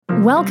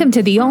Welcome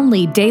to the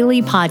only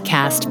daily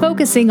podcast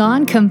focusing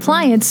on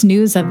compliance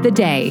news of the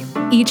day.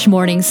 Each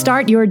morning,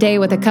 start your day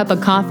with a cup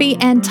of coffee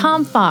and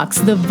Tom Fox,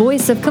 the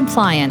voice of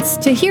compliance,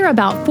 to hear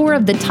about 4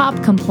 of the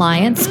top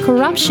compliance,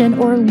 corruption,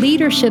 or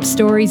leadership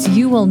stories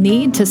you will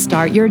need to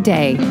start your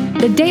day.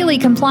 The Daily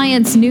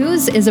Compliance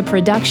News is a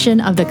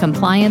production of the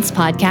Compliance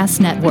Podcast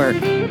Network.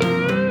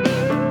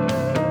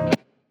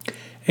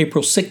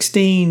 April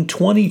 16,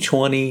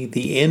 2020,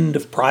 the End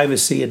of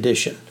Privacy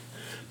Edition.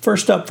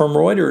 First up from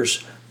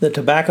Reuters, the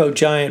tobacco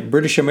giant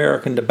British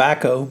American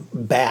Tobacco,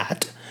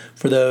 BAT,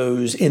 for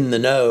those in the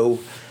know,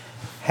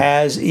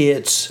 has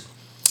its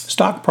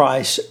stock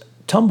price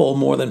tumble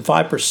more than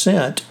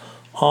 5%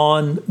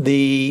 on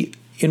the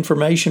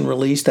information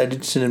released that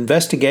it's an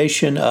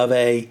investigation of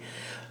a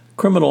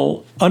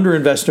criminal under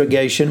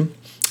investigation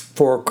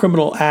for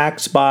criminal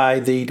acts by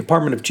the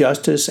Department of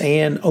Justice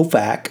and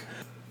OFAC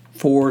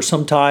for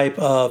some type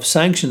of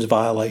sanctions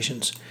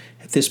violations.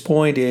 At this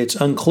point, it's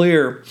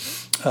unclear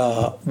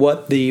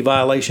what the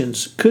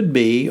violations could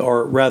be,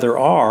 or rather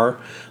are,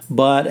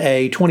 but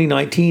a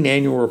 2019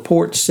 annual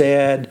report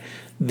said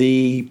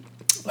the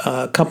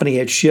company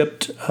had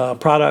shipped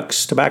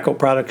tobacco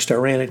products to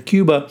Iran and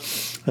Cuba,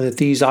 and that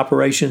these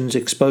operations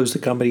exposed the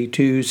company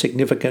to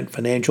significant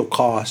financial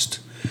cost.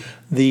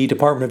 The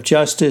Department of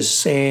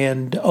Justice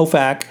and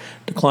OFAC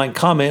declined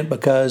comment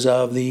because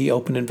of the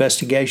open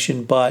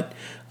investigation, but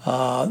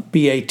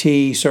BAT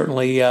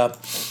certainly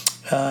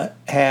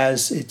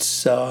has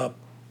itself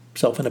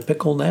in a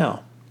pickle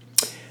now.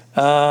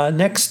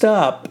 Next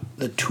up,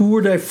 the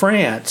Tour de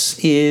France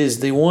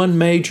is the one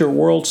major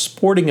world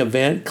sporting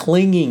event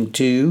clinging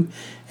to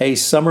a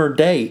summer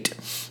date.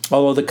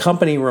 Although the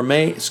country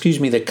remains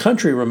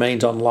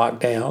on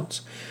lockdowns,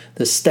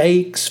 the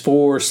stakes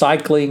for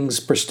cycling's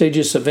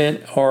prestigious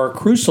event are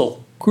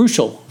crucial.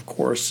 Of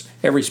course,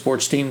 every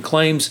sports team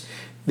claims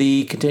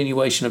the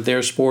continuation of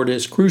their sport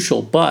is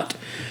crucial, but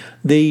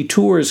the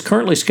tour is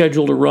currently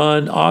scheduled to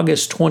run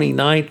August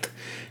 29th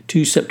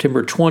to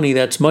September 20.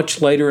 That's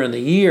much later in the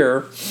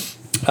year,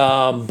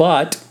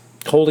 but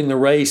holding the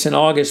race in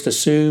August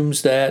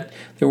assumes that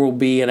there will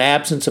be an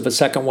absence of a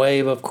second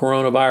wave of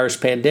coronavirus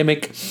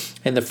pandemic,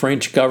 and the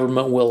French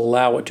government will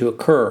allow it to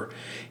occur.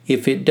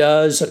 If it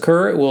does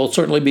occur, it will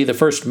certainly be the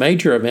first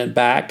major event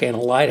back and a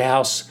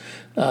lighthouse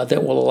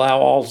that will allow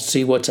all to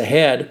see what's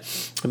ahead.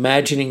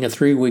 Imagining a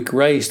 3-week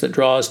race that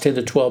draws 10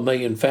 to 12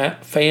 million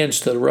fans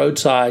to the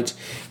roadsides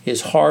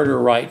is harder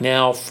right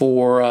now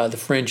for the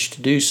French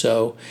to do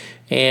so.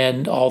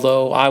 And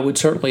although I would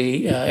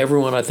certainly,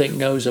 everyone I think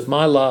knows of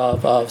my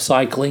love of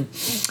cycling,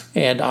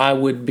 and I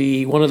would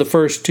be one of the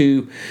first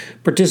to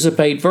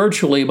participate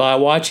virtually by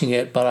watching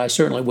it, but I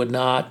certainly would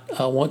not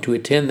want to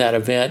attend that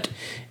event.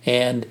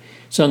 And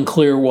it's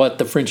unclear what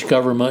the French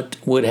government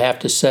would have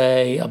to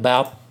say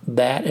about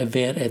that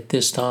event at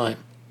this time.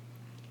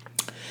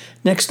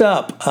 Next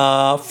up,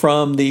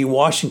 from the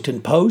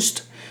Washington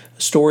Post,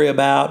 a story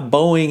about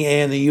Boeing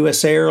and the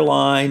U.S.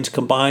 Airlines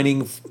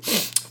combining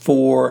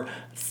for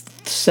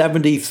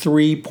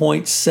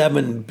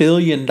 $73.7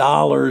 billion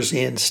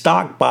in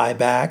stock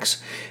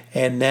buybacks,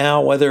 and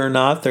now whether or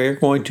not they're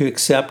going to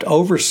accept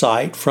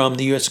oversight from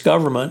the U.S.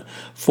 government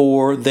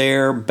for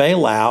their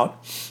bailout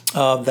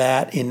of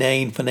that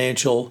inane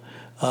financial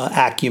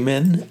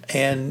acumen,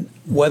 and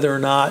whether or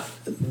not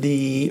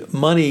the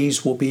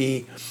monies will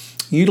be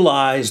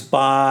utilized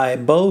by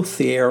both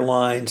the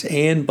airlines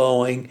and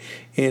Boeing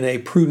in a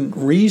prudent,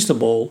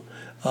 reasonable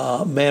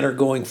manner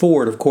going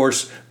forward. Of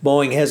course,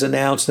 Boeing has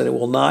announced that it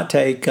will not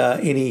take allow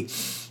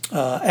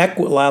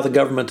the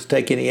government to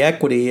take any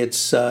equity.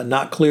 It's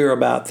not clear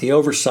about the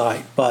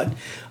oversight, but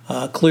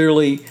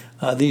clearly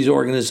these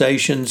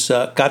organizations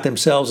got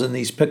themselves in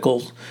these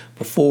pickles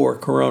before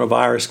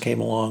coronavirus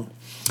came along.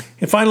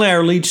 And finally,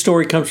 our lead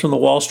story comes from the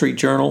Wall Street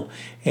Journal,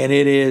 and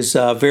it is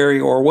very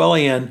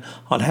Orwellian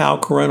on how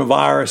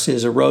coronavirus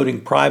is eroding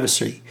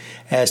privacy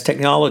as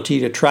technology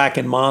to track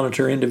and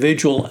monitor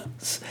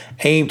individuals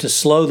aim to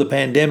slow the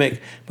pandemic,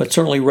 but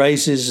certainly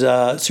raises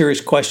serious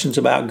questions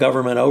about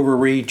government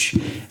overreach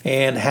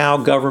and how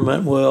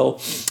government will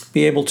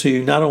be able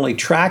to not only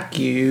track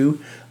your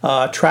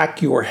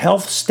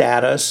health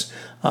status,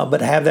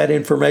 but have that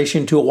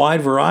information to a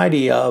wide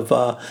variety of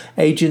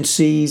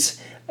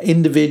agencies,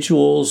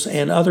 individuals,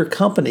 and other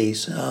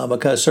companies,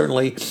 because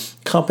certainly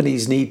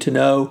companies need to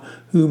know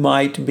who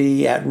might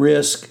be at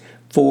risk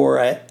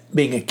for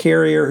being a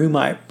carrier, who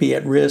might be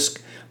at risk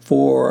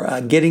for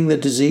getting the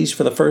disease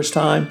for the first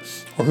time,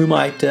 or who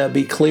might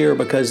be clear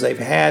because they've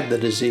had the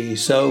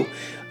disease. So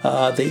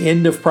the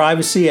end of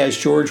privacy, as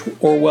George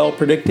Orwell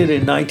predicted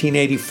in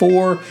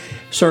 1984,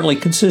 certainly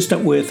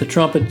consistent with the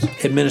Trump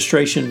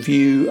administration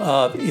view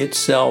of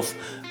itself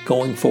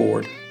going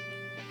forward.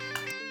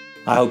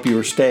 I hope you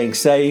are staying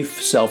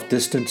safe,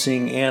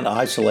 self-distancing, and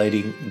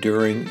isolating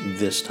during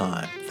this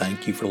time.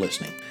 Thank you for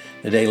listening.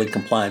 The Daily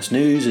Compliance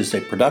News is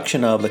a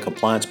production of the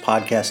Compliance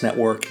Podcast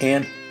Network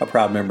and a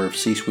proud member of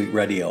C-Suite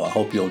Radio. I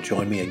hope you'll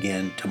join me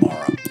again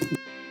tomorrow.